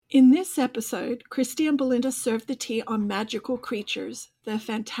In this episode, Christy and Belinda serve the tea on magical creatures, the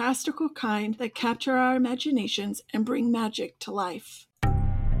fantastical kind that capture our imaginations and bring magic to life.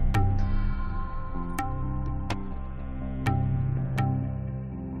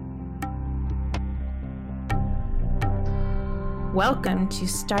 Welcome to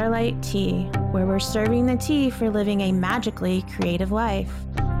Starlight Tea, where we're serving the tea for living a magically creative life.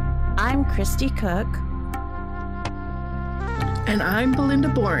 I'm Christy Cook. And I'm Belinda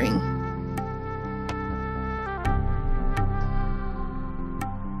Boring.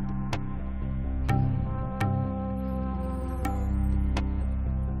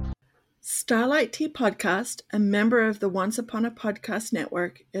 Starlight Tea Podcast, a member of the Once Upon a Podcast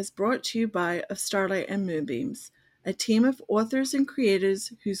Network, is brought to you by Of Starlight and Moonbeams, a team of authors and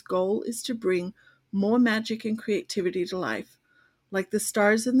creators whose goal is to bring more magic and creativity to life. Like the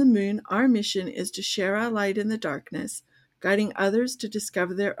stars and the moon, our mission is to share our light in the darkness, guiding others to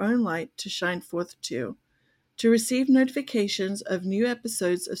discover their own light to shine forth too. To receive notifications of new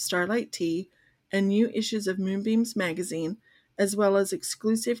episodes of Starlight Tea and new issues of Moonbeams magazine, as well as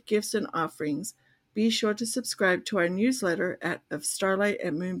exclusive gifts and offerings, be sure to subscribe to our newsletter at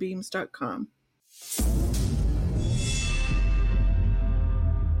ofstarlight@moonbeams.com.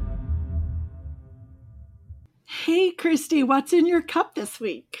 Hey, Christy, what's in your cup this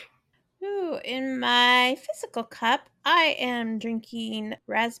week? Ooh, in my physical cup, I am drinking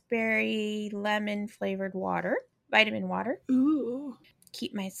raspberry lemon flavored water, vitamin water. Ooh.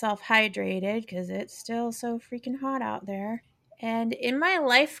 Keep myself hydrated because it's still so freaking hot out there. And in my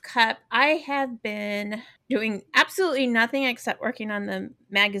life cup, I have been doing absolutely nothing except working on the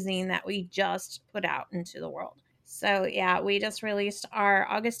magazine that we just put out into the world. So yeah, we just released our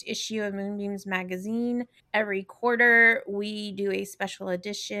August issue of Moonbeams magazine. Every quarter, we do a special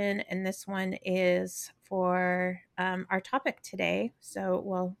edition, and this one is for our topic today. So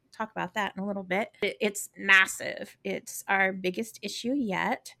we'll talk about that in a little bit. It's massive. It's our biggest issue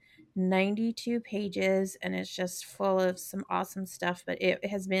yet. 92 pages, and it's just full of some awesome stuff, but it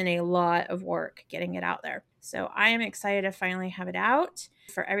has been a lot of work getting it out there. So I am excited to finally have it out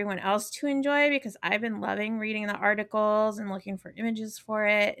for everyone else to enjoy, because I've been loving reading the articles and looking for images for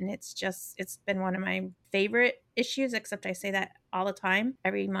it, and it's been one of my favorite issues, except I say that all the time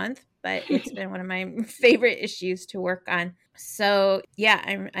every month, but it's been one of my favorite issues to work on. So yeah,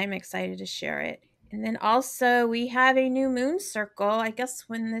 I'm excited to share it. And then also we have a new moon circle. I guess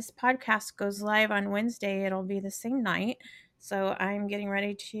when this podcast goes live on Wednesday, it'll be the same night. So I'm getting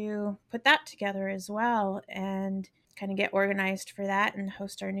ready to put that together as well and kind of get organized for that and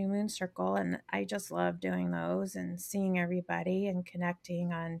host our new moon circle. And I just love doing those and seeing everybody and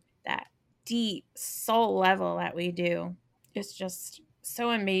connecting on that deep soul level that we do. It's just so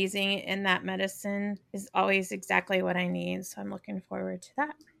amazing. And that medicine is always exactly what I need. So I'm looking forward to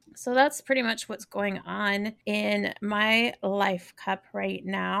that. So that's pretty much what's going on in my life cup right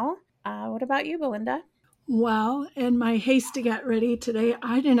now. What about you, Belinda? Well, in my haste to get ready today,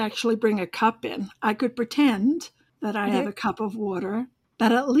 I didn't actually bring a cup in. I could pretend that I have a cup of water,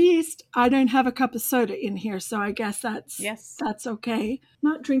 but at least I don't have a cup of soda in here, so I guess that's okay.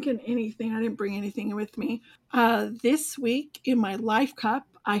 Not drinking anything. I didn't bring anything with me. This week in my life cup,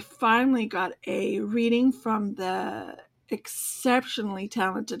 I finally got a reading from the exceptionally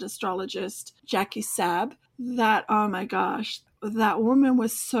talented astrologist Jackie Saab. That, oh my gosh, that woman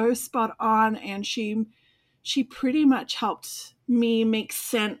was so spot on, and she pretty much helped me make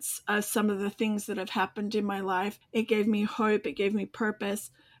sense of some of the things that have happened in my life. It gave me hope, it gave me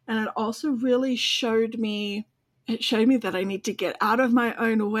purpose, and it also really showed me that I need to get out of my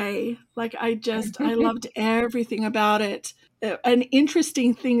own way. Like I loved everything about it. An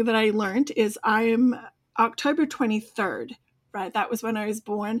interesting thing that I learned is I am October 23rd, right? That was when I was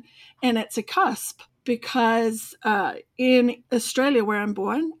born, and it's a cusp. Because in Australia, where I'm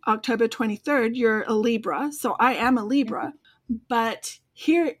born, October 23rd, you're a Libra. So I am a Libra. But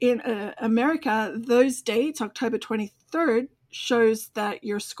here in America, those dates, October 23rd, shows that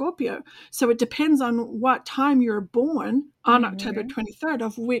you're Scorpio. So it depends on what time you're born on October 23rd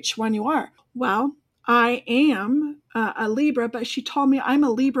of which one you are. Well, I am a Libra, but she told me I'm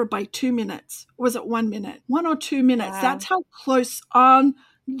a Libra by 2 minutes. Or was it 1 minute? 1 or 2 minutes. Wow. That's how close on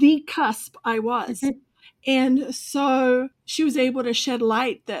the cusp I was. And so she was able to shed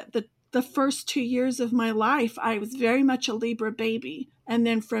light that the first 2 years of my life, I was very much a Libra baby. And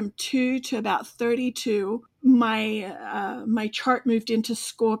then from 2 to about 32, my chart moved into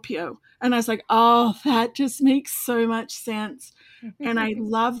Scorpio. And I was like, oh, that just makes so much sense. And I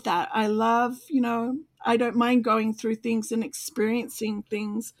love that. I love, I don't mind going through things and experiencing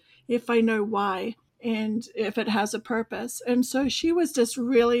things if I know why. and if it has a purpose. And so she was just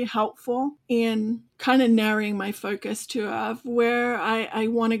really helpful in kind of narrowing my focus to of where I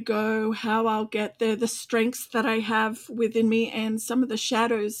want to go, how I'll get there, the strengths that I have within me, and some of the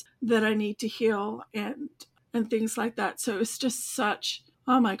shadows that I need to heal, and things like that. So it's just such,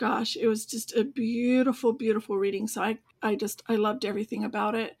 oh my gosh, it was just a beautiful, beautiful reading. So I loved everything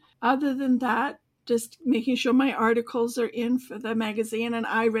about it. Other than that, just making sure my articles are in for the magazine, and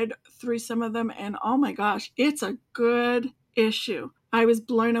I read through some of them, and oh my gosh, it's a good issue. I was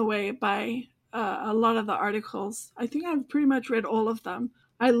blown away by a lot of the articles. I think I've pretty much read all of them.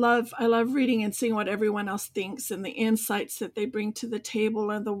 I love reading and seeing what everyone else thinks and the insights that they bring to the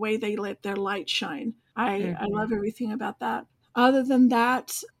table and the way they let their light shine. I love everything about that. Other than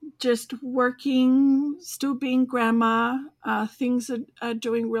that, just working, still being grandma. Things are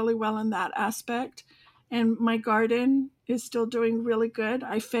doing really well in that aspect. And my garden is still doing really good.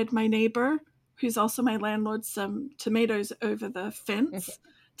 I fed my neighbor, who's also my landlord, some tomatoes over the fence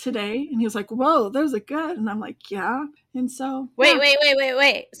today. And he was like, whoa, those are good. And I'm like, yeah. And so. Wait, yeah.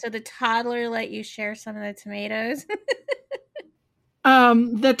 wait. So the toddler let you share some of the tomatoes?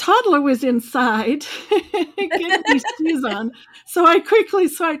 The toddler was inside getting his shoes on. So I quickly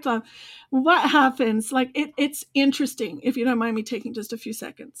swiped on. What happens? Like it's interesting, if you don't mind me taking just a few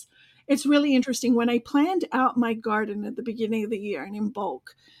seconds. It's really interesting. When I planned out my garden at the beginning of the year and in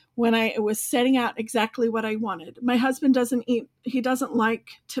bulk, when I was setting out exactly what I wanted, my husband he doesn't like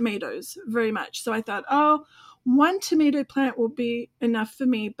tomatoes very much. So I thought, oh, one tomato plant will be enough for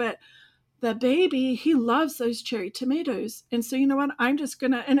me. But the baby, he loves those cherry tomatoes. And so, you know what? I'm just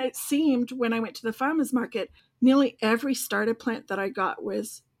going to, and it seemed when I went to the farmer's market, nearly every starter plant that I got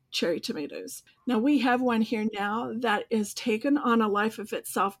was cherry tomatoes. Now, we have one here now that is taken on a life of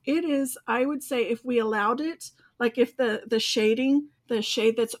itself. It is, I would say, if we allowed it, like if the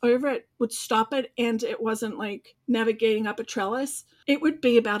shade that's over it would stop it and it wasn't like navigating up a trellis, it would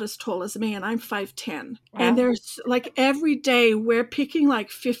be about as tall as me, and I'm 5'10". Wow. And there's like every day we're picking like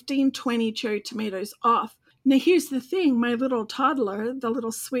 15, 20 cherry tomatoes off. Now, here's the thing, my little toddler, the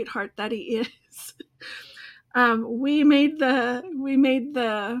little sweetheart that he is, we made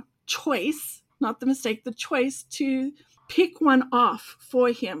the choice, not the mistake, the choice to pick one off for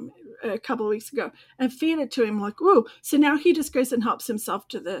him a couple of weeks ago and feed it to him. Like, ooh, so now he just goes and helps himself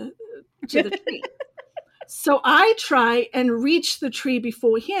to the tree. So I try and reach the tree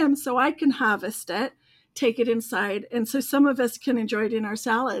before him so I can harvest it, take it inside. And so some of us can enjoy it in our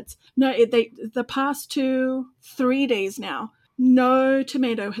salads. No, the past 3 days now, no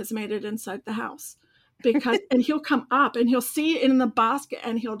tomato has made it inside the house and he'll come up and he'll see it in the basket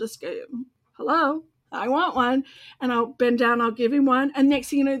and he'll just go, hello, I want one. And I'll bend down, I'll give him one. And next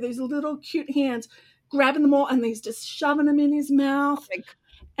thing you know, these little cute hands grabbing them all and he's just shoving them in his mouth.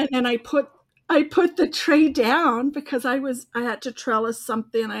 And then I put the tray down because I had to trellis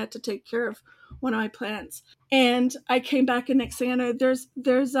something. I had to take care of one of my plants. And I came back and next thing I know,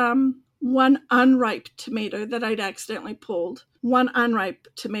 there's one unripe tomato that I'd accidentally pulled, one unripe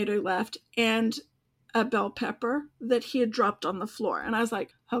tomato left, and a bell pepper that he had dropped on the floor. And I was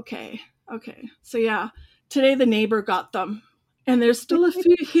like, okay. So yeah, today the neighbor got them. And there's still a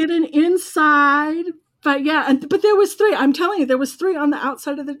few hidden inside. But yeah, but there was 3. I'm telling you, there was 3 on the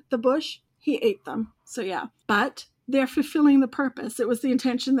outside of the bush. He ate them. So yeah, but they're fulfilling the purpose. It was the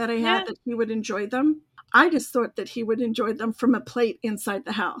intention that I had that he would enjoy them. I just thought that he would enjoy them from a plate inside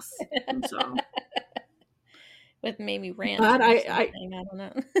the house. And so. With maybe ranch but I don't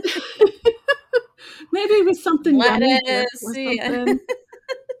know. Maybe it was something lettuce, something.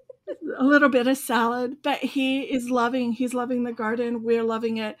 A little bit of salad, but he's loving the garden. We're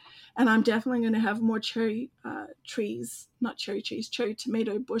loving it. And I'm definitely going to have more cherry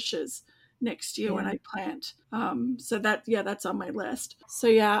tomato bushes next year when I plant. So that's on my list. So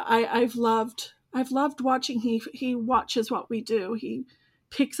yeah, I've loved watching. He watches what we do. He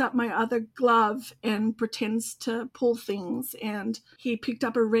picks up my other glove and pretends to pull things. And he picked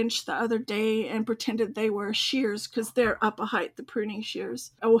up a wrench the other day and pretended they were shears because they're up a height, the pruning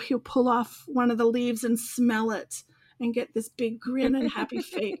shears. Or he'll pull off one of the leaves and smell it and get this big grin and happy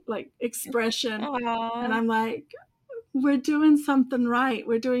face, like expression. Aww. And I'm like, we're doing something right.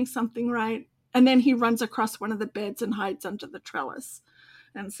 We're doing something right. And then he runs across one of the beds and hides under the trellis.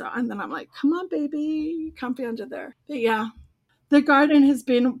 And then I'm like, come on, baby, come be under there. But yeah, the garden has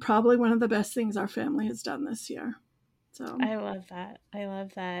been probably one of the best things our family has done this year. So I love that.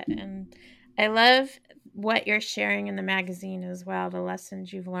 And I love what you're sharing in the magazine as well, the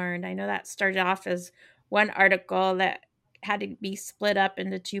lessons you've learned. I know that started off as one article that had to be split up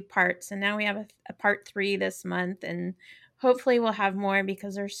into 2 parts. And now we have a part 3 this month. And hopefully we'll have more,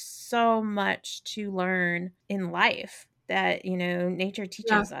 because there's so much to learn in life that, nature Yeah.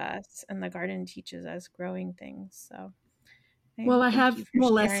 teaches us and the garden teaches us growing things. So Well, I thank have you for more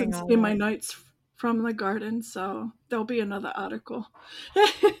sharing lessons all in my that. notes from the garden, so there'll be another article.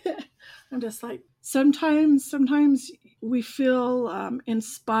 I'm just like, sometimes we feel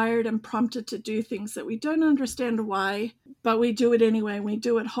inspired and prompted to do things that we don't understand why, but we do it anyway. We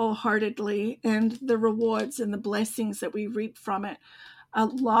do it wholeheartedly, and the rewards and the blessings that we reap from it. A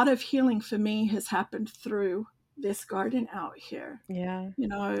lot of healing for me has happened through this garden out here. Yeah. You Yeah.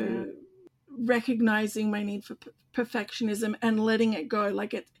 know, recognizing my need for perfectionism and letting it go.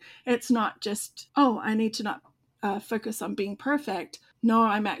 Like it's not just, oh, I need to not focus on being perfect. No,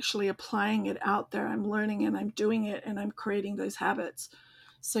 I'm actually applying it out there. I'm learning and I'm doing it and I'm creating those habits.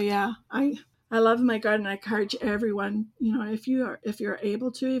 So yeah, I love my garden. I encourage everyone, if you're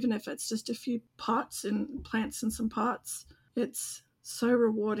able to, even if it's just a few pots and plants in some pots, it's so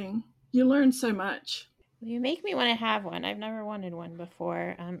rewarding. You learn so much. You make me want to have one. I've never wanted one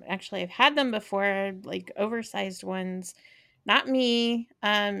before. Actually, I've had them before, like oversized ones. Not me.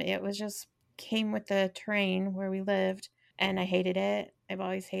 It was just came with the terrain where we lived, and I hated it. I've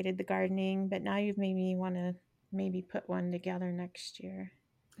always hated the gardening, but now you've made me want to maybe put one together next year.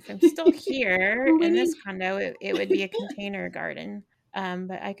 If I'm still here Well, we in need. this condo, it would be a container garden.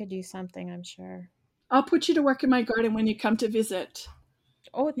 But I could do something, I'm sure. I'll put you to work in my garden when you come to visit.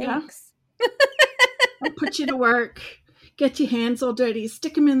 Oh, Yeah, thanks. I'll put you to work. Get your hands all dirty.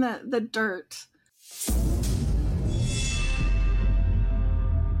 Stick them in the dirt.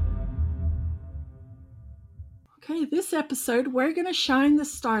 Okay, this episode, we're going to shine the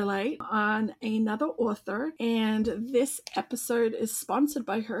starlight on another author, and this episode is sponsored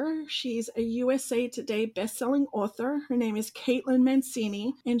by her. She's a USA Today bestselling author. Her name is Caitlin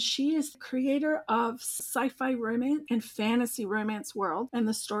Mancini, and she is the creator of sci-fi romance and fantasy romance world and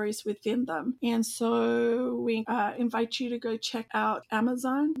the stories within them. And so we invite you to go check out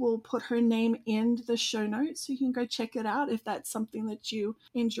Amazon. We'll put her name in the show notes so you can go check it out if that's something that you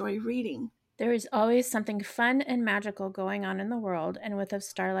enjoy reading. There is always something fun and magical going on in the world and with of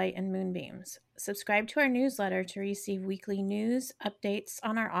starlight and moonbeams. Subscribe to our newsletter to receive weekly news, updates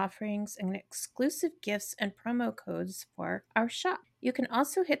on our offerings, and exclusive gifts and promo codes for our shop. You can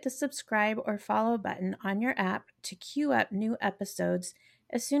also hit the subscribe or follow button on your app to queue up new episodes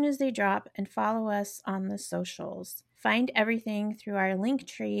as soon as they drop, and follow us on the socials. Find everything through our link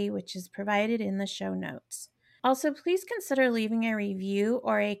tree, which is provided in the show notes. Also, please consider leaving a review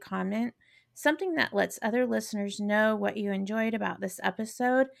or a comment, something that lets other listeners know what you enjoyed about this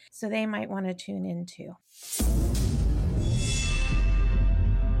episode, so they might want to tune in too.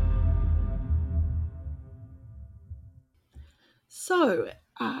 So,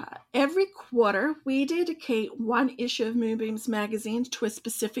 every quarter we dedicate one issue of Moonbeams magazine to a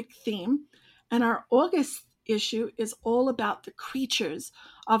specific theme, and our August issue is all about the creatures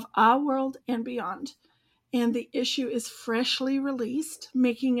of our world and beyond. And the issue is freshly released,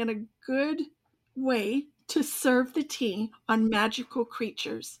 making it a good way to serve the tea on magical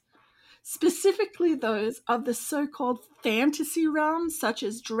creatures, specifically those of the so-called fantasy realm, such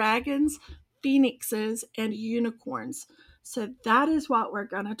as dragons, phoenixes, and unicorns. So that is what we're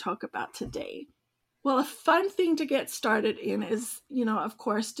going to talk about today. Well, a fun thing to get started in is, of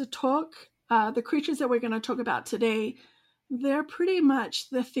course, to talk. The creatures that we're going to talk about today, they're pretty much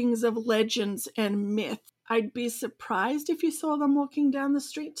the things of legends and myth. I'd be surprised if you saw them walking down the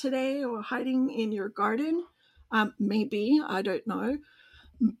street today or hiding in your garden. Maybe, I don't know.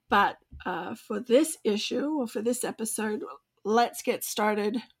 But for this issue or for this episode, let's get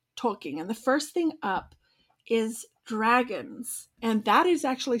started talking. And the first thing up is dragons. And that is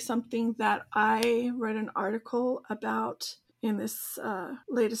actually something that I wrote an article about in this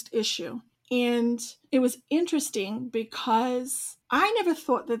latest issue. And it was interesting because I never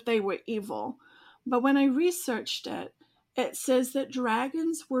thought that they were evil. But when I researched it, it says that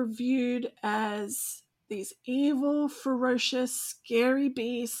dragons were viewed as these evil, ferocious, scary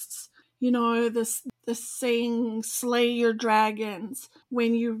beasts. The saying, slay your dragons.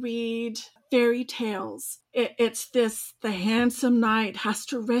 When you read fairy tales, it's the handsome knight has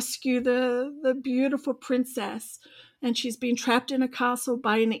to rescue the beautiful princess, and she's been trapped in a castle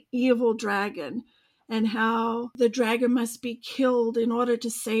by an evil dragon, and how the dragon must be killed in order to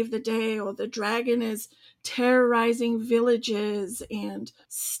save the day, or the dragon is terrorizing villages and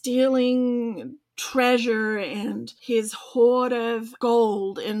stealing treasure and his hoard of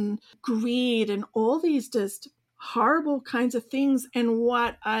gold and greed and all these just horrible kinds of things. And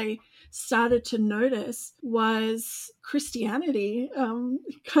what I started to notice was Christianity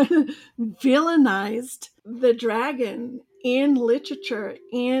kind of villainized the dragon in literature,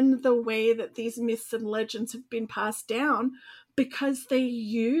 in the way that these myths and legends have been passed down, because they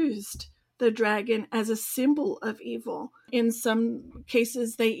used the dragon as a symbol of evil. In some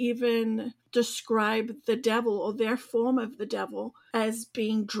cases, they even describe the devil, or their form of the devil, as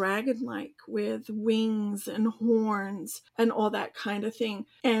being dragon-like with wings and horns and all that kind of thing.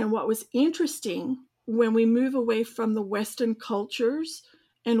 And what was interesting, when we move away from the Western cultures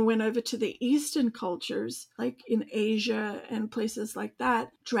and went over to the Eastern cultures, like in Asia and places like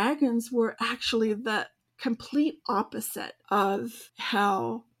that, dragons were actually the complete opposite of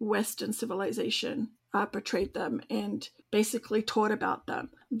how Western civilization portrayed them and basically taught about them.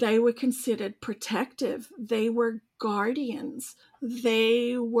 They were considered protective. They were guardians.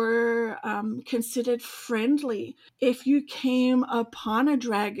 They were considered friendly. If you came upon a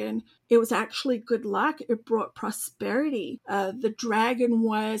dragon, it was actually good luck. It brought prosperity. The dragon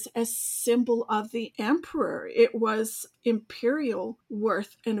was a symbol of the emperor. It was imperial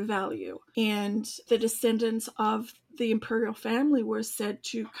worth and value. And the descendants of the imperial family were said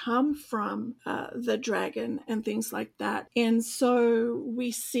to come from the dragon and things like that. And so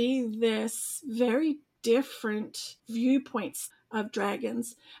we see this very different viewpoints of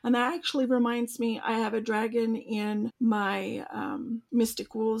dragons. And that actually reminds me, I have a dragon in my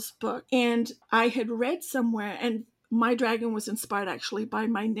Mystic Wolves book. And I had read somewhere, and my dragon was inspired actually by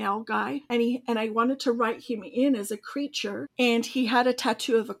my nail guy, and I wanted to write him in as a creature, and he had a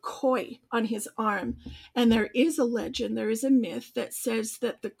tattoo of a koi on his arm. And there is a legend, there is a myth that says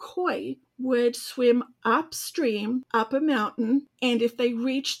that the koi would swim upstream up a mountain, and if they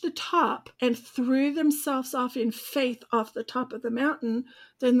reached the top and threw themselves off in faith off the top of the mountain,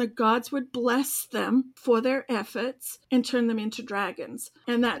 then the gods would bless them for their efforts and turn them into dragons.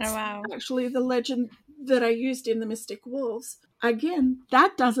 And that's actually the legend that I used in the Mystic Wolves. Again,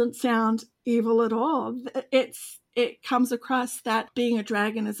 that doesn't sound evil at all. It comes across that being a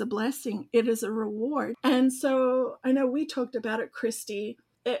dragon is a blessing. It is a reward. And so I know we talked about it, Christy.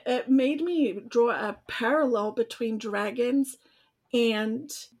 It made me draw a parallel between dragons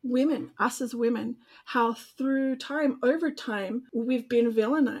and women, us as women, how through time, over time, we've been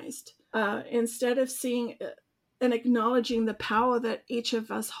villainized. Instead of seeing and acknowledging the power that each of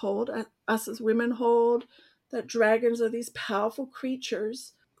us hold, us as women hold, that dragons are these powerful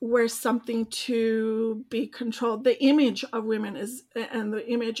creatures, we're something to be controlled. The image of women and the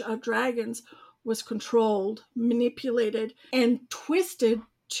image of dragons was controlled, manipulated, and twisted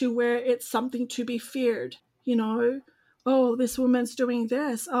to where it's something to be feared. You know, oh, this woman's doing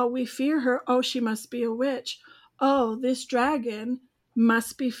this. Oh, we fear her. Oh, she must be a witch. Oh, this dragon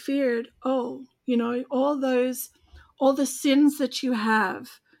must be feared. Oh, all the sins that you have,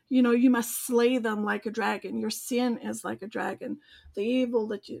 you must slay them like a dragon. Your sin is like a dragon. The evil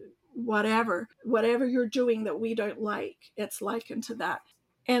that whatever you're doing that we don't like, it's likened to that.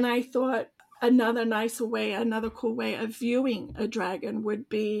 And I thought another cool way of viewing a dragon would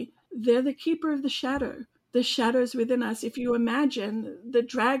be they're the keeper of the shadow. The shadows within us. If you imagine, the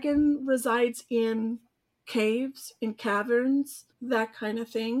dragon resides in caves, in caverns, that kind of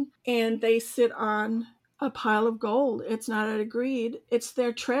thing, and they sit on a pile of gold. It's not out of greed. It's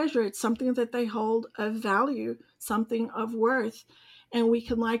their treasure. It's something that they hold of value, something of worth. And we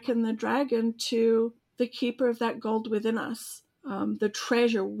can liken the dragon to the keeper of that gold within us. The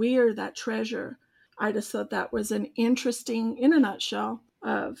treasure, we're that treasure. I just thought that was an interesting, in a nutshell,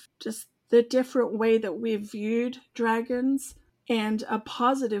 of just the different way that we've viewed dragons and a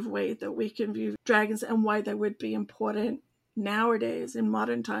positive way that we can view dragons and why they would be important nowadays in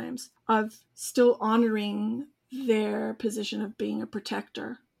modern times, of still honoring their position of being a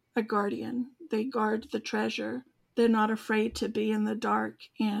protector, a guardian. They guard the treasure. They're not afraid to be in the dark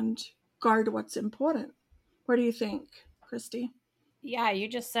and guard what's important. What do you think, Christy? Yeah, you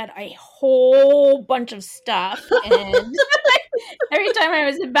just said a whole bunch of stuff, and every time I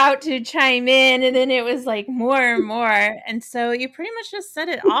was about to chime in, and then it was like more and more, and so you pretty much just said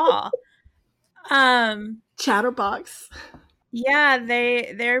it all. Chatterbox. Yeah,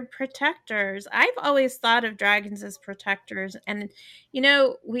 they're protectors. I've always thought of dragons as protectors, and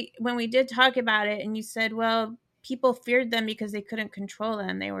when we did talk about it, and you said, well, people feared them because they couldn't control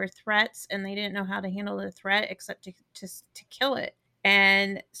them. They were threats, and they didn't know how to handle the threat except to kill it.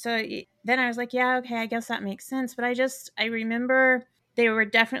 And so then I was like, yeah, okay, I guess that makes sense. But I remember they were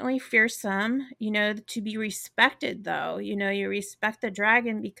definitely fearsome, to be respected, though. You respect the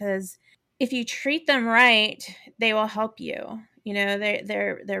dragon because if you treat them right, they will help you.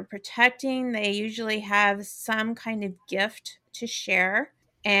 They're protecting. They usually have some kind of gift to share.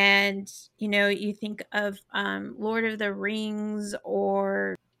 And, you think of Lord of the Rings,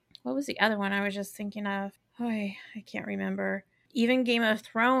 or what was the other one I was just thinking of? I can't remember. Even Game of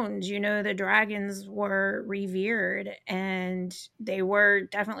Thrones, the dragons were revered and they were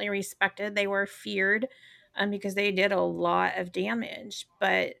definitely respected. They were feared because they did a lot of damage.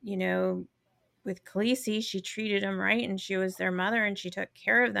 But, with Khaleesi, she treated them right and she was their mother and she took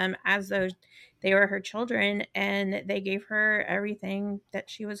care of them as though they were her children and they gave her everything that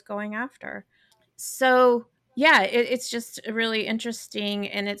she was going after. So, yeah, it's just really interesting,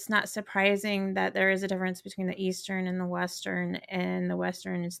 and it's not surprising that there is a difference between the Eastern and the Western. And the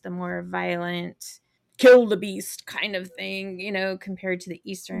Western is the more violent, kill the beast kind of thing, compared to the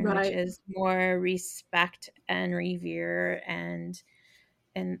Eastern, which Right. is more respect and revere, and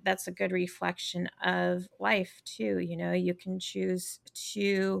that's a good reflection of life too. You can choose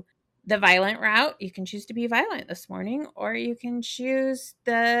to the violent route. You can choose to be violent this morning, or you can choose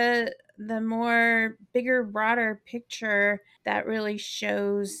the more bigger, broader picture that really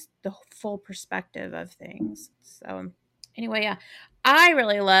shows the full perspective of things. So anyway, yeah, I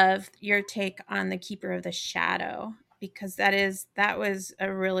really love your take on the Keeper of the Shadow, because that was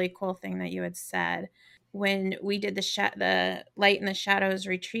a really cool thing that you had said when we did the Light in the Shadows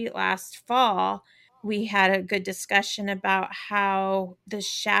retreat last fall. We had a good discussion about how the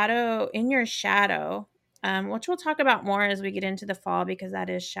shadow in your shadow, which we'll talk about more as we get into the fall because that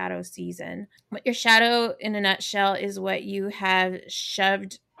is shadow season. But your shadow, in a nutshell, is what you have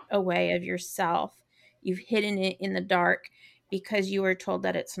shoved away of yourself. You've hidden it in the dark because you were told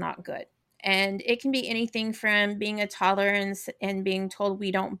that it's not good. And it can be anything from being a toddler and being told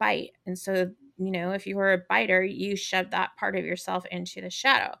we don't bite. And so, if you were a biter, you shove that part of yourself into the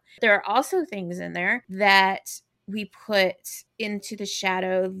shadow. There are also things in there that we put into the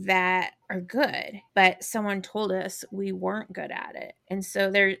shadow that are good, but someone told us we weren't good at it. And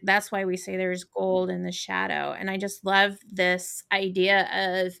so that's why we say there's gold in the shadow. And I just love this idea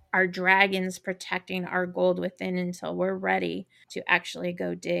of our dragons protecting our gold within until we're ready to actually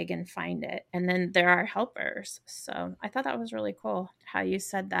go dig and find it. And then there are helpers. So I thought that was really cool how you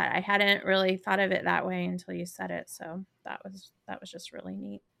said that. I hadn't really thought of it that way until you said it. So that was just really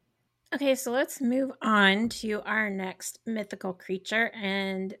neat. Okay, so let's move on to our next mythical creature,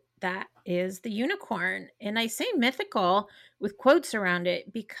 and that is the unicorn. And I say mythical with quotes around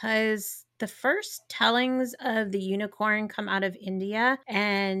it because the first tellings of the unicorn come out of India,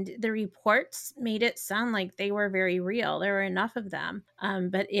 and the reports made it sound like they were very real. There were enough of them,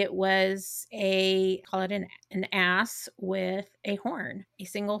 but it was call it an ass with a horn, a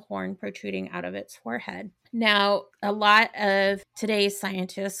single horn protruding out of its forehead. Now, a lot of today's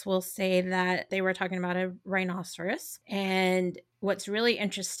scientists will say that they were talking about a rhinoceros. And what's really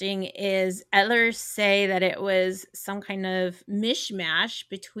interesting is others say that it was some kind of mishmash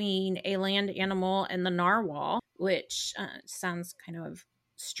between a land animal and the narwhal, which sounds kind of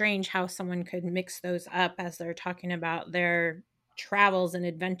strange how someone could mix those up as they're talking about their travels and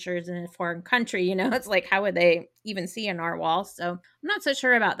adventures in a foreign country. It's like, how would they even see a narwhal? So I'm not so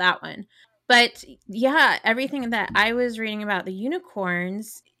sure about that one. But yeah, everything that I was reading about the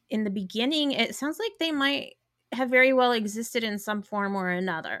unicorns in the beginning, it sounds like they might have very well existed in some form or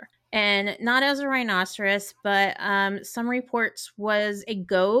another. And not as a rhinoceros, but some reports was a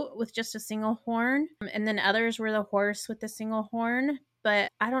goat with just a single horn, and then others were the horse with the single horn. But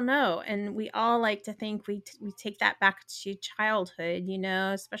I don't know. And we all like to think we take that back to childhood,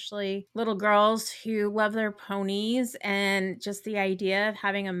 especially little girls who love their ponies, and just the idea of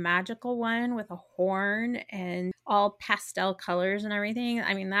having a magical one with a horn and all pastel colors and everything.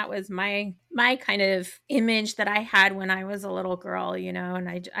 I mean, that was my kind of image that I had when I was a little girl, and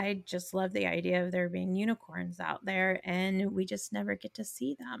I just love the idea of there being unicorns out there, and we just never get to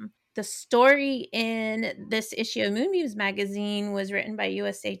see them. The story in this issue of Moonbeams magazine was written by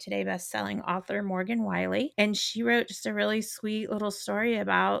USA Today bestselling author Morgan Wiley, and she wrote just a really sweet little story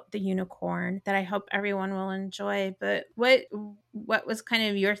about the unicorn that I hope everyone will enjoy. But what was kind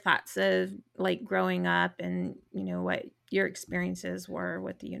of your thoughts of like growing up, and what your experiences were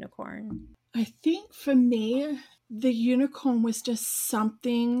with the unicorn? I think for me, the unicorn was just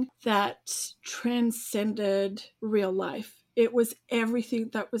something that transcended real life. It was everything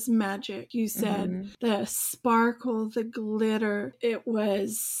that was magic. You said the sparkle, the glitter. It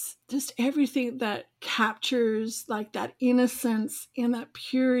was just everything that captures like that innocence and that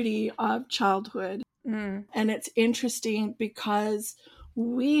purity of childhood. Mm. And it's interesting because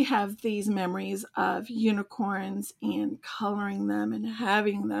we have these memories of unicorns and coloring them and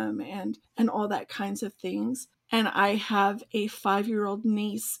having them and all that kinds of things. And I have a 5-year-old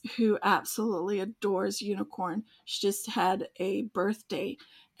niece who absolutely adores unicorn. She just had a birthday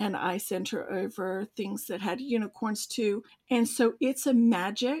and I sent her over things that had unicorns too. And so it's a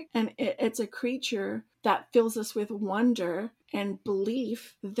magic and it's a creature that fills us with wonder and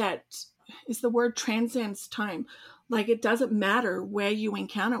belief that is the word transcends time. Like it doesn't matter where you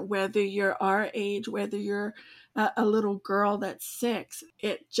encounter, whether you're our age, whether you're a little girl that's 6,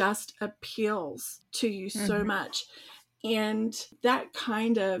 it just appeals to you so much. And that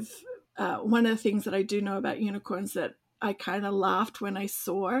kind of, one of the things that I do know about unicorns that I kind of laughed when I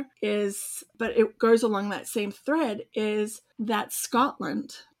saw is, but it goes along that same thread, is that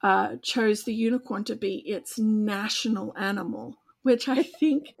Scotland chose the unicorn to be its national animal, which I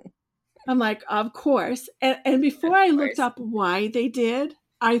think, I'm like, of course. And before I looked up why they did,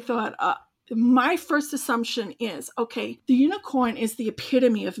 I thought, my first assumption is, okay, the unicorn is the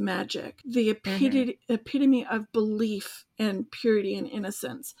epitome of magic, the epitome of belief and purity and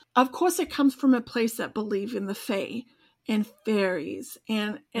innocence. Of course, it comes from a place that believe in the fae and fairies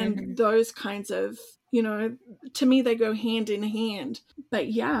and those kinds of, to me, they go hand in hand.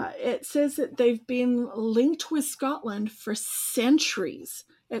 But yeah, it says that they've been linked with Scotland for centuries.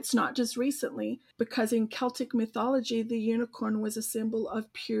 It's not just recently, because in Celtic mythology, the unicorn was a symbol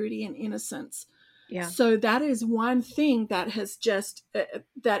of purity and innocence. Yeah. So that is one thing that has just,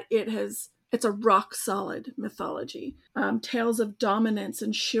 it's a rock solid mythology. Tales of dominance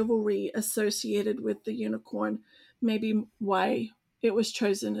and chivalry associated with the unicorn, maybe why it was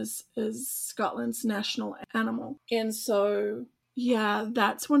chosen as Scotland's national animal. And so, yeah,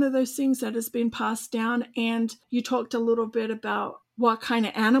 that's one of those things that has been passed down. And you talked a little bit about what kind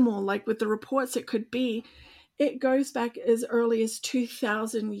of animal, like with the reports it could be. It goes back as early as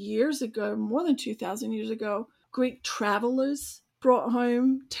 2,000 years ago, more than 2,000 years ago. Greek travelers brought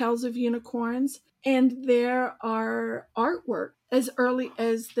home tales of unicorns, and there are artwork as early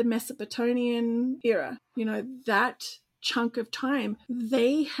as the Mesopotamian era. That chunk of time,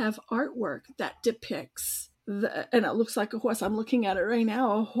 they have artwork that depicts and it looks like a horse. I'm looking at it right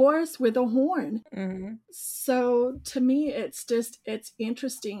now, a horse with a horn. So to me, it's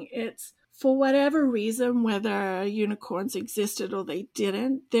interesting. It's, for whatever reason, whether unicorns existed or they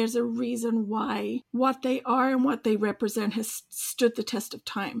didn't, there's a reason why what they are and what they represent has stood the test of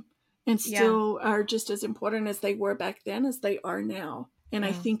time and still are just as important as they were back then as they are now. And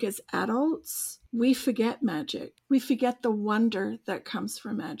I think as adults, we forget magic. We forget the wonder that comes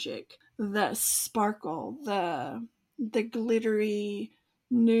from magic, the sparkle, the glittery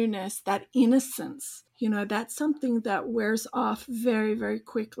newness, that innocence. That's something that wears off very, very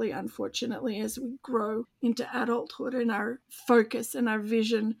quickly, unfortunately, as we grow into adulthood and our focus and our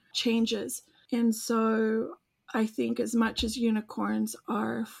vision changes. And so I think as much as unicorns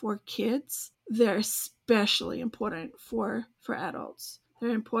are for kids, they're especially important for adults. They're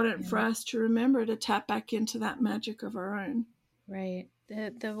important for us to remember to tap back into that magic of our own. Right.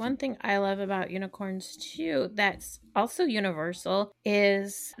 The one thing I love about unicorns too, that's also universal,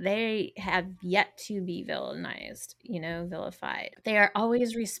 is they have yet to be villainized, vilified. They are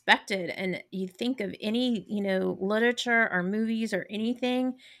always respected. And you think of any, literature or movies or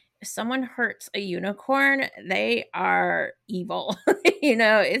anything, if someone hurts a unicorn, they are evil.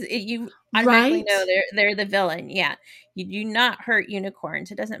 You automatically know they're the villain. Yeah. You do not hurt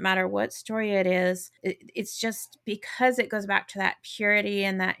unicorns. It doesn't matter what story it is. It's just because it goes back to that purity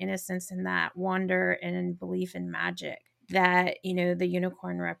and that innocence and that wonder and belief in magic that, the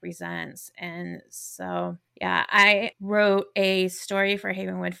unicorn represents. And so, yeah, I wrote a story for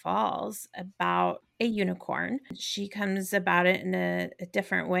Havenwood Falls about a unicorn. She comes about it in a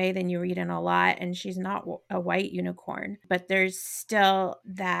different way than you read in a lot, and she's not a white unicorn, but there's still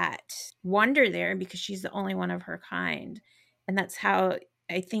that wonder there because she's the only one of her kind. And that's how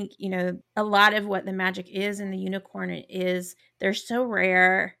I think, a lot of what the magic is in the unicorn is they're so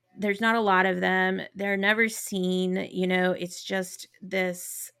rare. There's not a lot of them. They're never seen, it's just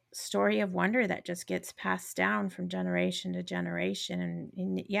this story of wonder that just gets passed down from generation to generation.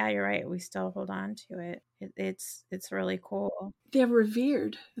 And yeah, you're right. We still hold on to it. It's really cool. They're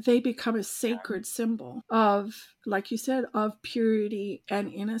revered. They become a sacred symbol of, like you said, of purity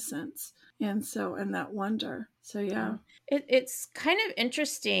and innocence. And that wonder. So, yeah. It's kind of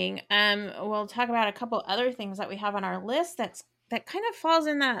interesting. We'll talk about a couple other things that we have on our list that kind of falls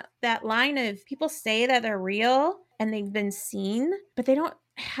in that line of people say that they're real and they've been seen, but they don't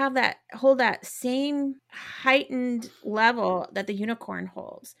hold that same heightened level that the unicorn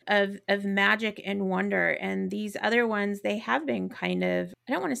holds of magic and wonder. And these other ones, they have been kind of,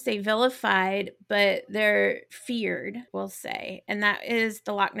 I don't want to say vilified, but they're feared, we'll say. And that is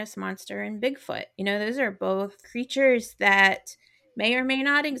the Loch Ness Monster and Bigfoot. Those are both creatures that may or may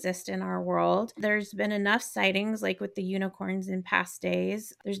not exist in our world. There's been enough sightings, like with the unicorns in past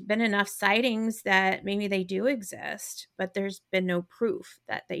days. There's been enough sightings that maybe they do exist, but there's been no proof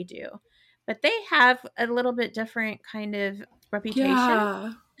that they do. but they have a little bit different kind of reputation.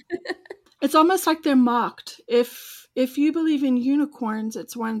 Yeah. It's almost like they're mocked. If you believe in unicorns,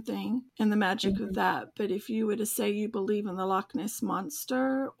 it's one thing and the magic of Mhm. that. But if you were to say you believe in the Loch Ness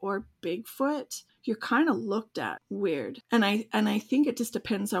monster or Bigfoot, you're kind of looked at weird. And I think it just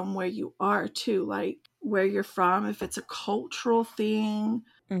depends on where you are too, like where you're from, if it's a cultural thing.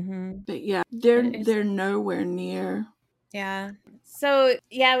 Mhm. But yeah, It is. they're nowhere near. Yeah. So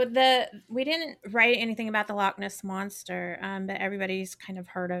yeah, we didn't write anything about the Loch Ness monster, but everybody's kind of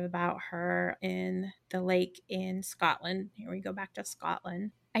heard of about her in the lake in Scotland. Here we go back to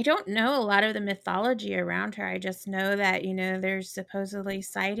Scotland. I don't know a lot of the mythology around her. I just know that, there's supposedly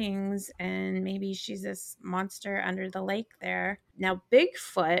sightings and maybe she's this monster under the lake there. Now,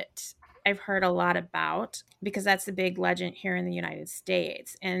 Bigfoot, I've heard a lot about because that's the big legend here in the United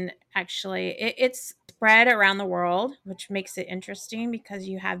States. And actually, it's spread around the world, which makes it interesting because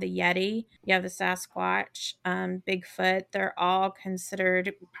you have the Yeti, you have the Sasquatch, Bigfoot. They're all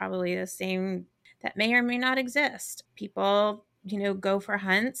considered probably the same, that may or may not exist. People, go for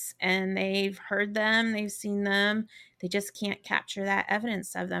hunts and they've heard them, they've seen them. They just can't capture that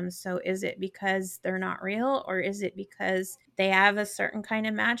evidence of them. So is it because they're not real, or is it because they have a certain kind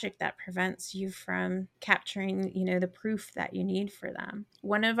of magic that prevents you from capturing, the proof that you need for them?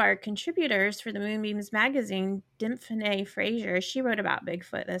 One of our contributors for the Moonbeams magazine, Dymphane Fraser, she wrote about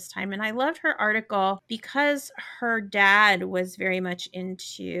Bigfoot this time. And I loved her article because her dad was very much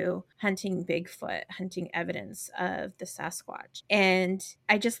into hunting Bigfoot, hunting evidence of the Sasquatch. And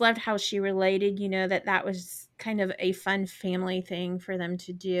I just loved how she related, that was kind of a fun family thing for them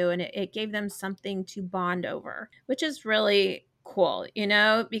to do. And it gave them something to bond over, which is really cool,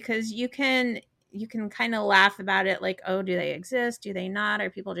 because you can kind of laugh about it like, oh, do they exist? Do they not?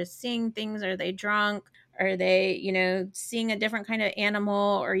 Are people just seeing things? Are they drunk? Are they, seeing a different kind of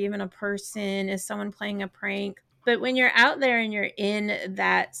animal or even a person? Is someone playing a prank? But when you're out there and you're in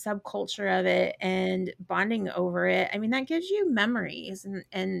that subculture of it and bonding over it, I mean, that gives you memories,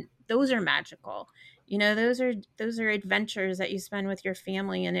 and those are magical. Those are adventures that you spend with your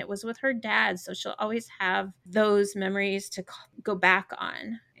family, and it was with her dad, so she'll always have those memories to go back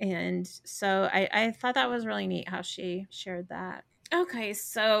on. And so I thought that was really neat how she shared that. Okay,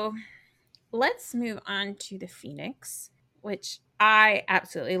 so let's move on to the Phoenix, which I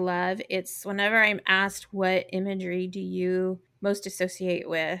absolutely love. It's whenever I'm asked what imagery do you most associate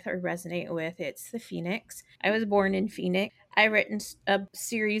with or resonate with, it's the Phoenix. I was born in Phoenix. I written a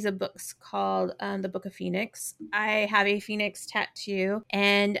series of books called The Book of Phoenix. I have a Phoenix tattoo,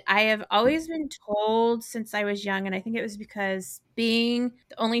 and I have always been told since I was young, and I think it was because being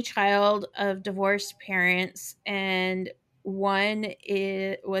the only child of divorced parents, and one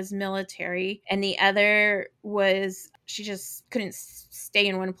was military and the other was, she just couldn't stay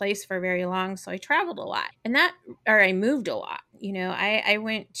in one place for very long, so I traveled a lot, or I moved a lot. I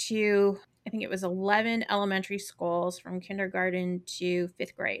went to, I think it was 11 elementary schools from kindergarten to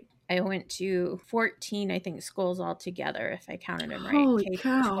 5th grade. I went to 14, I think, schools altogether, if I counted them right, Holy K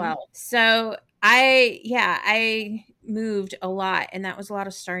through cow. 12. So I moved a lot, and that was a lot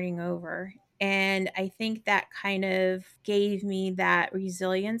of starting over. And I think that kind of gave me that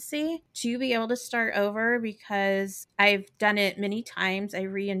resiliency to be able to start over because I've done it many times. I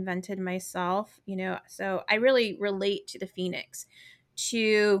reinvented myself, so I really relate to the Phoenix,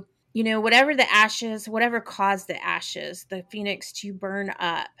 to whatever the ashes, whatever caused the ashes, the Phoenix to burn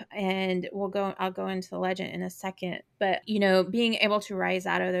up. And I'll go into the legend in a second, but being able to rise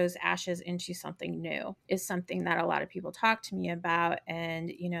out of those ashes into something new is something that a lot of people talk to me about.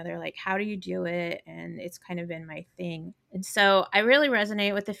 And they're like, how do you do it? And it's kind of been my thing. And so I really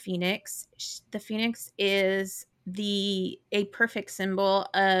resonate with the Phoenix. The Phoenix is a perfect symbol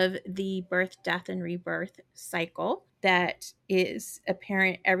of the birth, death, and rebirth cycle that is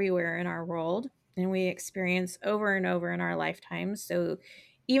apparent everywhere in our world and we experience over and over in our lifetimes. So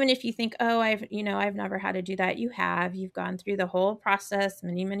even if you think, oh, I've never had to do that, you've gone through the whole process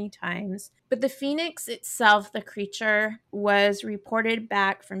many, many times. But the Phoenix itself, the creature, was reported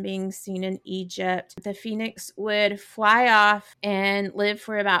back from being seen in Egypt. The Phoenix would fly off and live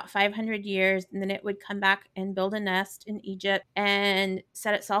for about 500 years, and then it would come back and build a nest in Egypt and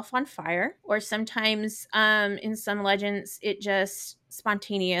set itself on fire. Or sometimes, in some legends, it just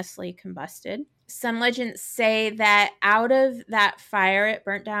spontaneously combusted. Some legends say that out of that fire, it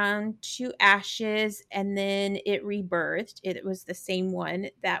burnt down to ashes and then it rebirthed. It was the same one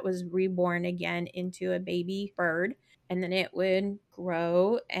that was reborn again into a baby bird. And then it would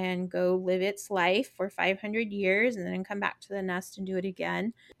grow and go live its life for 500 years and then come back to the nest and do it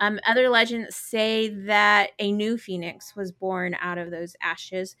again. Other legends say that a new phoenix was born out of those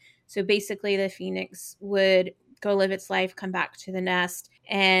ashes. So basically, the phoenix would go live its life, come back to the nest.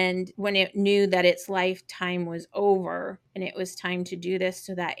 And when it knew that its lifetime was over and it was time to do this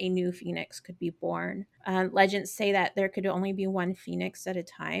so that a new phoenix could be born, legends say that there could only be one phoenix at a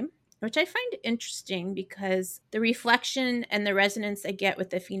time, which I find interesting because the reflection and the resonance I get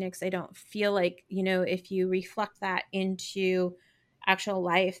with the phoenix, I don't feel like, if you reflect that into actual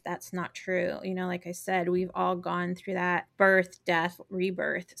life, that's not true. Like I said, we've all gone through that birth, death,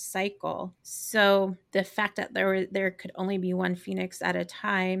 rebirth cycle. So the fact that there could only be one phoenix at a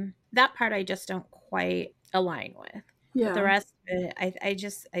time, that part I just don't quite align with. But the Yeah. rest of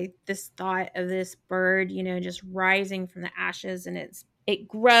it, this thought of this bird, just rising from the ashes, and it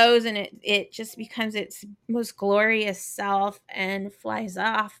grows and it just becomes its most glorious self and flies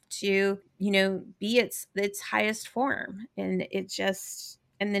off to, be its highest form. And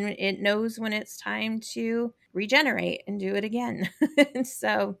and then it knows when it's time to regenerate and do it again. And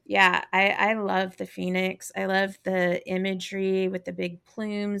so, yeah, I love the phoenix. I love the imagery with the big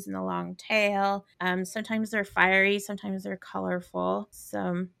plumes and the long tail. Sometimes they're fiery, sometimes they're colorful.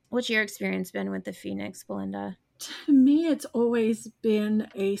 So, what's your experience been with the phoenix, Belinda? To me, it's always been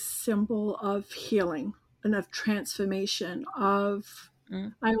a symbol of healing and of transformation.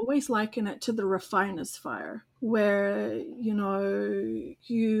 Mm. I always liken it to the refiner's fire, where,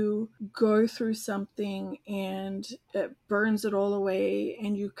 you go through something and it burns it all away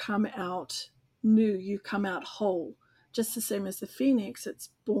and you come out new, you come out whole. Just the same as the phoenix, it's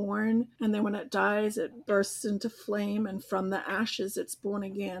born, and then when it dies, it bursts into flame, and from the ashes, it's born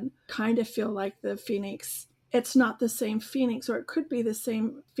again. Kind of feel like the phoenix, it's not the same phoenix, or it could be the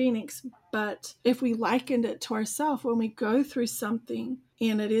same phoenix, but if we likened it to ourselves, when we go through something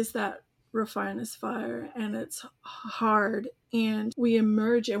and it is that refiner's fire and it's hard and we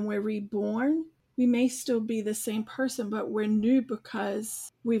emerge and we're reborn, we may still be the same person, but we're new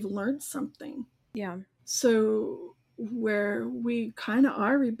because we've learned something. Yeah. So where we kind of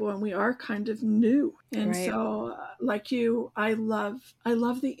are reborn, we are kind of new. And Right. so like you, I love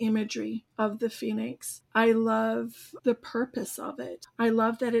the imagery of the phoenix. I love the purpose of it. I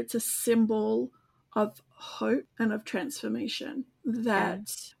love that it's a symbol of hope and of transformation. Yeah.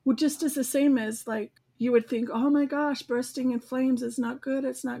 That would just is the same as, like, you would think, oh my gosh, bursting in flames is not good,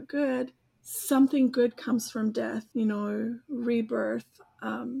 it's not good. Something good comes from death, rebirth,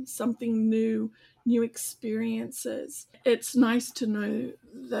 something new experiences. It's nice to know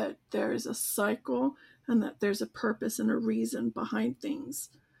that there is a cycle and that there's a purpose and a reason behind things.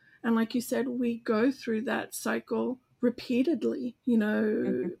 And like you said, we go through that cycle repeatedly,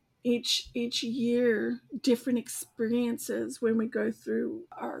 Mm-hmm. each year, different experiences when we go through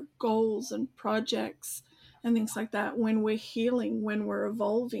our goals and projects and things like that. When we're healing, when we're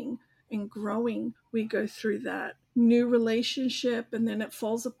evolving and growing, we go through that new relationship, and then it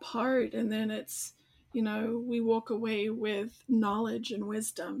falls apart, and then it's, we walk away with knowledge and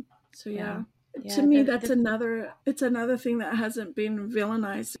wisdom. So Yeah. yeah, to Yeah. me, The that's another thing that hasn't been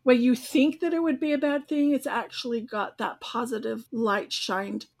villainized, where you think that it would be a bad thing, it's actually got that positive light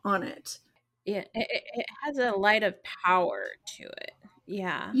shined on it. Yeah, it has a light of power to it.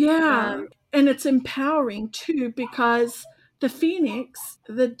 Yeah. Yeah, and it's empowering too, because the phoenix,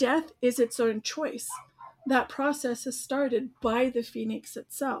 the death is its own choice. That process is started by the phoenix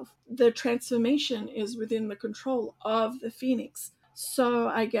itself. The transformation is within the control of the phoenix. So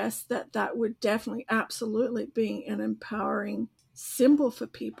I guess that would definitely, absolutely be an empowering symbol for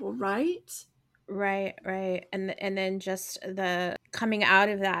people, right? Right, right. And then just the coming out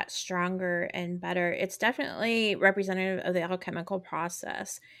of that stronger and better. It's definitely representative of the alchemical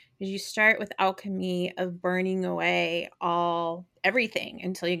process. Because you start with alchemy of burning away everything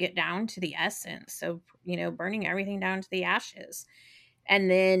until you get down to the essence. So, burning everything down to the ashes.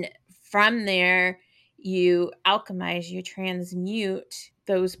 And then from there, you alchemize, you transmute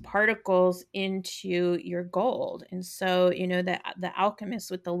those particles into your gold. And so, the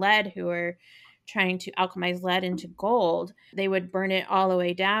alchemists with the lead who are trying to alchemize lead into gold, they would burn it all the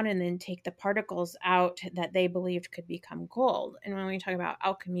way down and then take the particles out that they believed could become gold. And when we talk about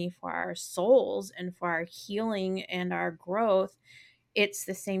alchemy for our souls and for our healing and our growth, it's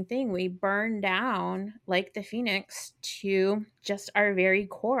the same thing. We burn down, like the phoenix, to just our very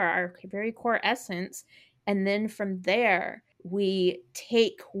core essence. And then from there, we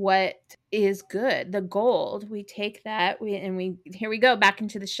take what is good. The gold, we take that, we here we go back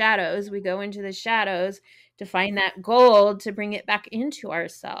into the shadows. We go into the shadows to find that gold, to bring it back into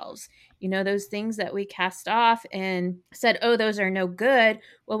ourselves. Those things that we cast off and said, oh, those are no good.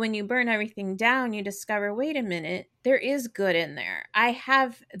 Well, when you burn everything down, you discover, wait a minute, there is good in there. I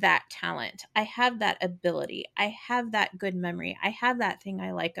have that talent. I have that ability. I have that good memory. I have that thing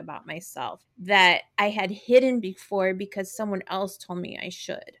I like about myself that I had hidden before because someone else told me I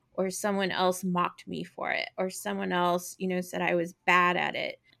should, or someone else mocked me for it, or someone else, said I was bad at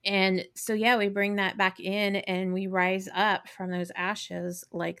it. And so, yeah, we bring that back in and we rise up from those ashes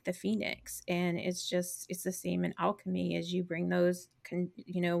like the phoenix. And it's the same in alchemy as you bring those,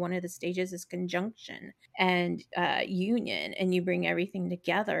 one of the stages is conjunction and union, and you bring everything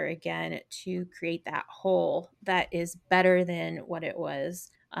together again to create that whole that is better than what it was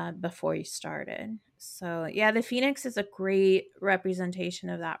before you started. So, yeah, the phoenix is a great representation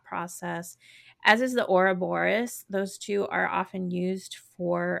of that process, as is the Ouroboros. Those two are often used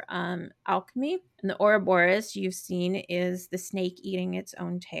for alchemy. And the Ouroboros, you've seen, is the snake eating its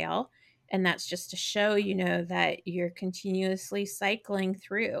own tail. And that's just to show, that you're continuously cycling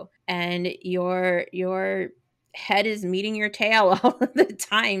through, and your head is meeting your tail all of the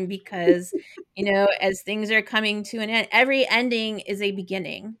time, because, as things are coming to an end, every ending is a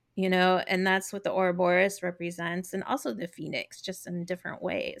beginning, and that's what the Ouroboros represents. And also the phoenix, just in different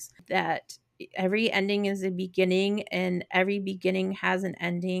ways, that every ending is a beginning and every beginning has an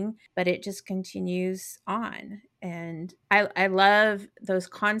ending, but it just continues on. And I love those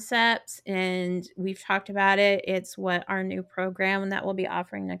concepts, and we've talked about it. It's what our new program that we'll be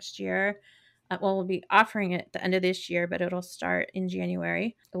offering next year. We'll be offering it at the end of this year, but it'll start in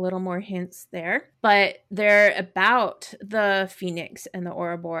January. A little more hints there. But they're about the phoenix and the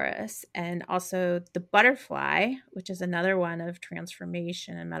Ouroboros, and also the butterfly, which is another one of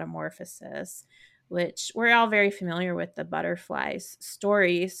transformation and metamorphosis, which we're all very familiar with the butterfly's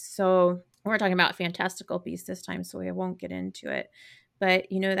stories. So we're talking about fantastical beasts this time, so we won't get into it. But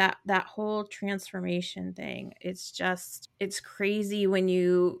that whole transformation thing, it's crazy when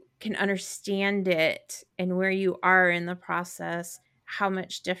you can understand it and where you are in the process, how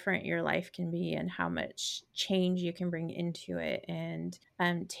much different your life can be and how much change you can bring into it. And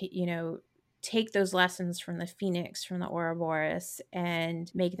take those lessons from the phoenix, from the Ouroboros,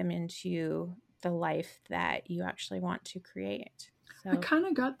 and make them into the life that you actually want to create. I kind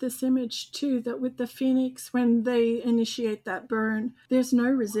of got this image too, that with the phoenix, when they initiate that burn, there's no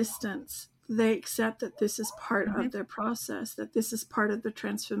resistance. They accept that this is part of their process, that this is part of the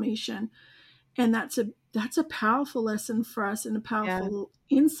transformation. And that's a powerful lesson for us, and a powerful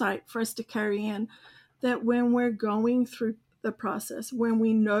insight for us to carry in, that when we're going through the process, when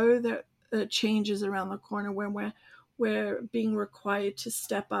we know that change is around the corner, when we're being required to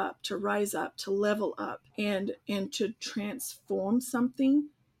step up, to rise up, to level up, and to transform something,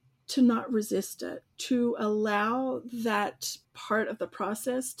 to not resist it, to allow that part of the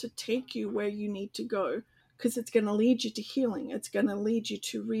process to take you where you need to go, because it's going to lead you to healing. It's going to lead you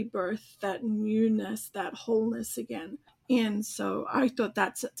to rebirth, that newness, that wholeness again. And so I thought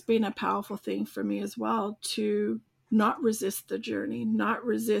it's been a powerful thing for me as well, to not resist the journey, not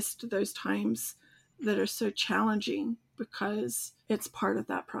resist those times that are so challenging, because it's part of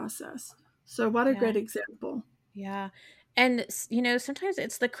that process. So what a great example. Yeah. And, sometimes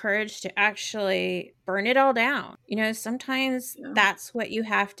it's the courage to actually burn it all down. Sometimes that's what you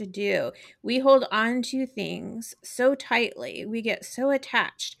have to do. We hold on to things so tightly. We get so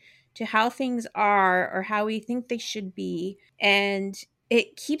attached to how things are or how we think they should be. And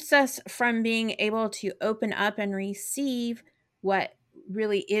it keeps us from being able to open up and receive what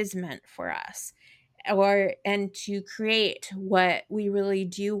really is meant for us, and to create what we really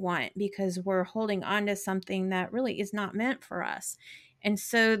do want, because we're holding on to something that really is not meant for us. And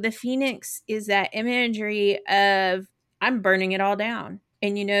so the phoenix is that imagery of, I'm burning it all down.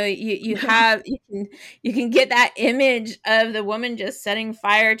 And you can get that image of the woman just setting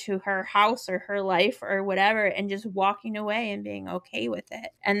fire to her house or her life or whatever, and just walking away and being okay with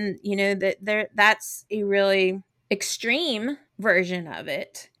it. And that's a really extreme version of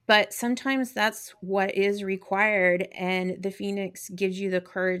it, but sometimes that's what is required. And the phoenix gives you the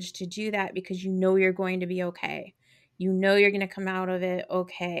courage to do that, because you're going to be okay. You're going to come out of it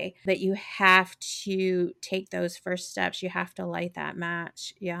okay. But you have to take those first steps. You have to light that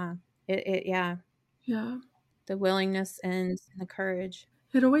match. Yeah. Yeah. The willingness and the courage.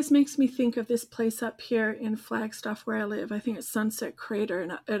 It always makes me think of this place up here in Flagstaff where I live. I think it's Sunset Crater,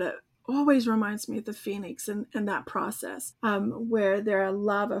 and it always reminds me of the phoenix and that process, where there are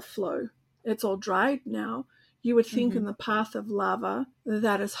lava flow. It's all dried now, You would think in the path of lava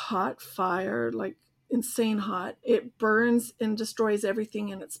that is hot fire, like insane hot. It burns and destroys everything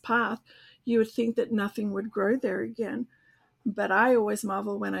in its path. You would think that nothing would grow there again. But I always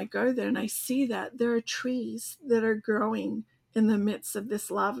marvel when I go there and I see that there are trees that are growing in the midst of this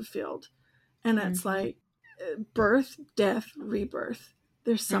lava field. And it's like birth, death, rebirth.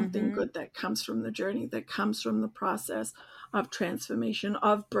 There's something good that comes from the journey, that comes from the process of transformation,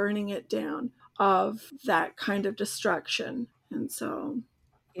 of burning it down, of that kind of destruction. And so,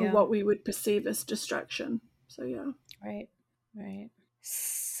 what we would perceive as destruction. So, yeah. Right.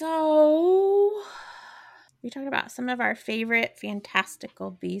 So, we talked about some of our favorite fantastical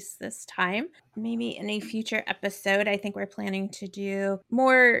beasts this time. Maybe in a future episode, I think we're planning to do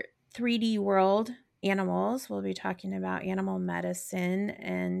more 3D world animals. We'll be talking about animal medicine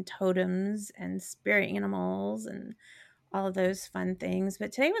and totems and spirit animals and all of those fun things.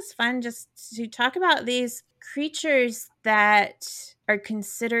 But today was fun just to talk about these creatures that are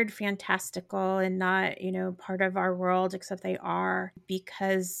considered fantastical and not, part of our world, except they are,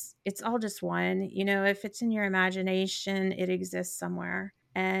 because it's all just one. If it's in your imagination, it exists somewhere.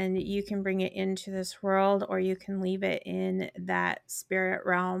 And you can bring it into this world or you can leave it in that spirit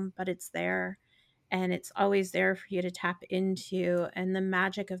realm, but it's there. And it's always there for you to tap into. And the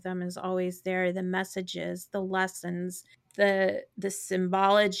magic of them is always there. The messages, the lessons, the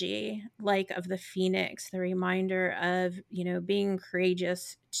symbology, like of the phoenix, the reminder of, being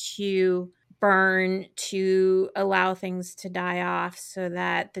courageous to burn, to allow things to die off so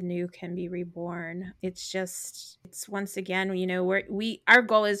that the new can be reborn. It's once again, our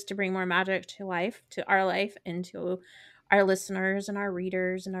goal is to bring more magic to life, to our life, and to our listeners and our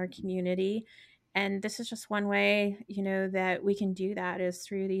readers and our community. And this is just one way, that we can do that is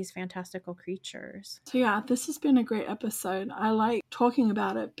through these fantastical creatures. So, yeah, this has been a great episode. I like talking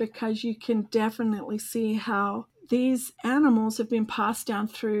about it because you can definitely see how these animals have been passed down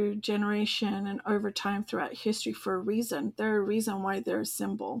through generation and over time throughout history for a reason. They're a reason why they're a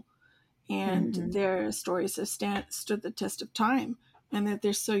symbol. And their stories have stood the test of time, and that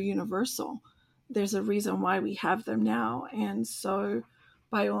they're so universal. There's a reason why we have them now. And so,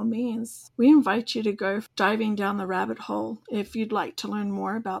 by all means, we invite you to go diving down the rabbit hole if you'd like to learn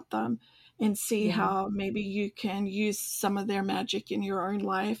more about them and see how maybe you can use some of their magic in your own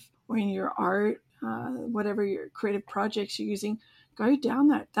life or in your art, whatever your creative projects you're using. Go down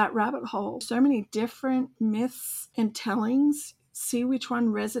that rabbit hole. So many different myths and tellings. See which one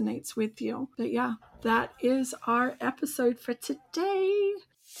resonates with you. But yeah, that is our episode for today.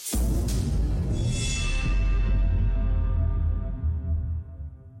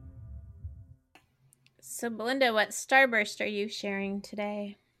 So, Belinda, what starburst are you sharing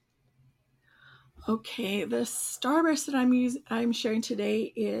today? Okay, the starburst that I'm sharing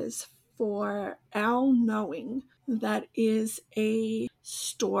today is for Al Knowing. That is a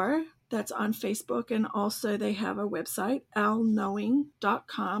store that's on Facebook, and also they have a website,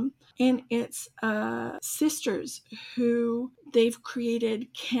 alknowing.com, and it's sisters who they've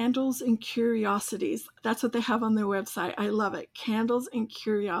created candles and curiosities. That's what they have on their website. I love it. Candles and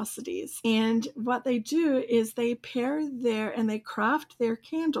curiosities. And what they do is they pair and they craft their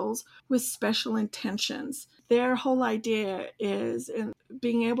candles with special intentions. Their whole idea is in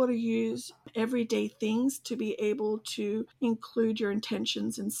being able to use everyday things to be able to include your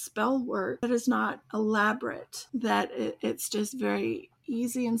intentions in spell work that is not elaborate, that it's just very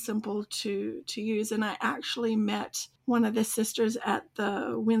easy and simple to use. And I actually met one of the sisters at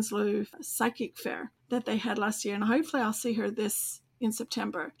the Winslow Psychic Fair that they had last year, and hopefully I'll see her in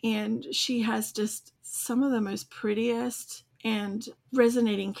September. And she has just some of the most prettiest and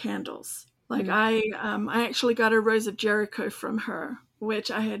resonating candles. Like I actually got a Rose of Jericho from her,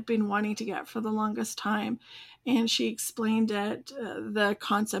 which I had been wanting to get for the longest time. And she explained it, the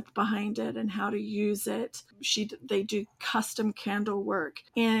concept behind it and how to use it. They do custom candle work.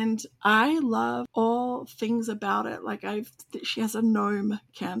 And I love all things about it. Like she has a gnome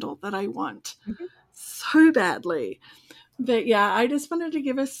candle that I want so badly. But yeah, I just wanted to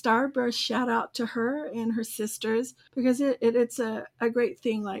give a starburst shout out to her and her sisters because it's a great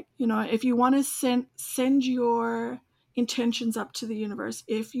thing. Like, if you want to send your intentions up to the universe,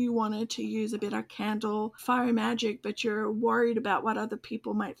 if you wanted to use a bit of candle fire magic, but you're worried about what other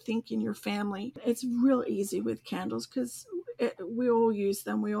people might think in your family, it's real easy with candles because we all use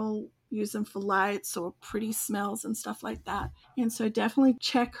them. We all use them for lights or pretty smells and stuff like that. And so definitely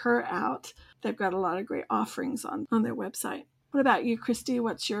check her out. They've got a lot of great offerings on their website. What about you, Christy?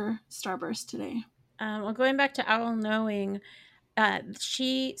 What's your starburst today? Well, going back to Owl Knowing,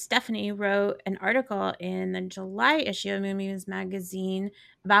 Stephanie wrote an article in the July issue of Moonbeams magazine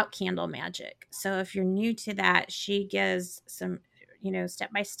about candle magic. So if you're new to that, she gives some,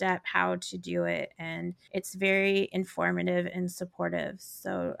 step by step how to do it, and it's very informative and supportive.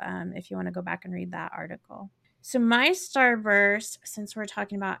 So if you want to go back and read that article. So my starburst, since we're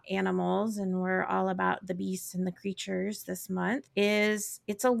talking about animals and we're all about the beasts and the creatures this month,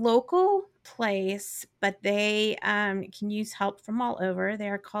 it's a local place, but they can use help from all over. They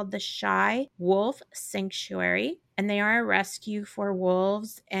are called the Shy Wolf Sanctuary, and they are a rescue for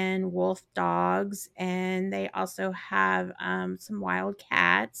wolves and wolf dogs, and they also have some wild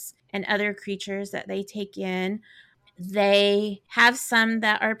cats and other creatures that they take in. They have some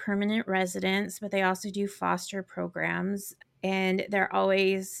that are permanent residents, but they also do foster programs, and they're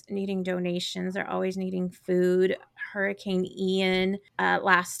always needing donations. They're always needing food. Hurricane Ian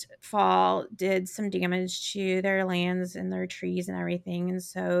last fall did some damage to their lands and their trees and everything. And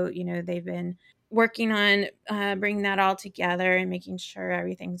so, they've been working on bringing that all together and making sure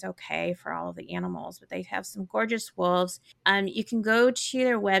everything's okay for all of the animals. But they have some gorgeous wolves. You can go to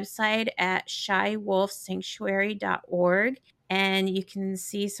their website at shywolfsanctuary.org, and you can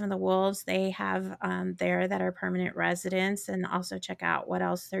see some of the wolves they have there that are permanent residents, and also check out what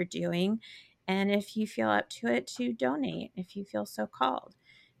else they're doing. And if you feel up to it, to donate if you feel so called.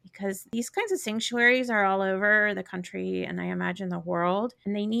 Because these kinds of sanctuaries are all over the country and I imagine the world,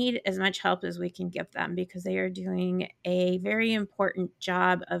 and they need as much help as we can give them because they are doing a very important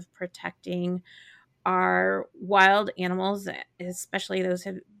job of protecting our wild animals, especially those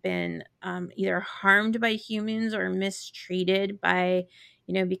who have been either harmed by humans or mistreated by,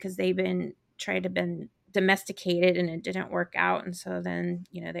 because they've been domesticated and it didn't work out, and so then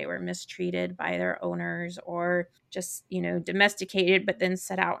they were mistreated by their owners, or just domesticated but then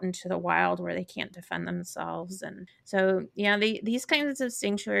set out into the wild where they can't defend themselves. And so these kinds of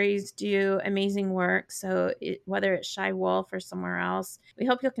sanctuaries do amazing work. So whether it's Shy Wolf or somewhere else, we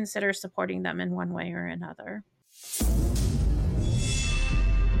hope you'll consider supporting them in one way or another.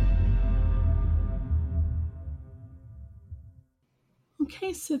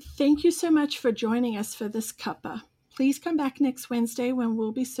 Okay, so thank you so much for joining us for this cuppa. Please come back next Wednesday when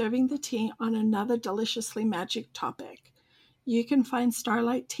we'll be serving the tea on another deliciously magic topic. You can find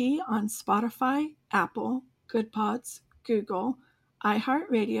Starlight Tea on Spotify, Apple, Good Pods, Google,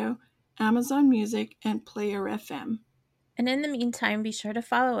 iHeartRadio, Amazon Music, and Player FM. And in the meantime, be sure to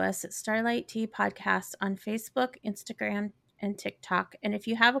follow us at Starlight Tea Podcast on Facebook, Instagram, and TikTok. And if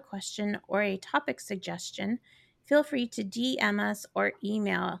you have a question or a topic suggestion, feel free to DM us or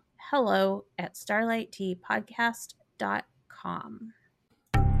email hello@starlightteapodcast.com.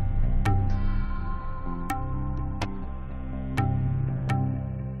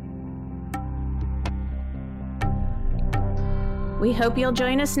 We hope you'll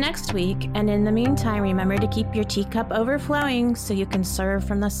join us next week. And in the meantime, remember to keep your teacup overflowing so you can serve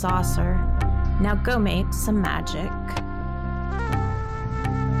from the saucer. Now go make some magic.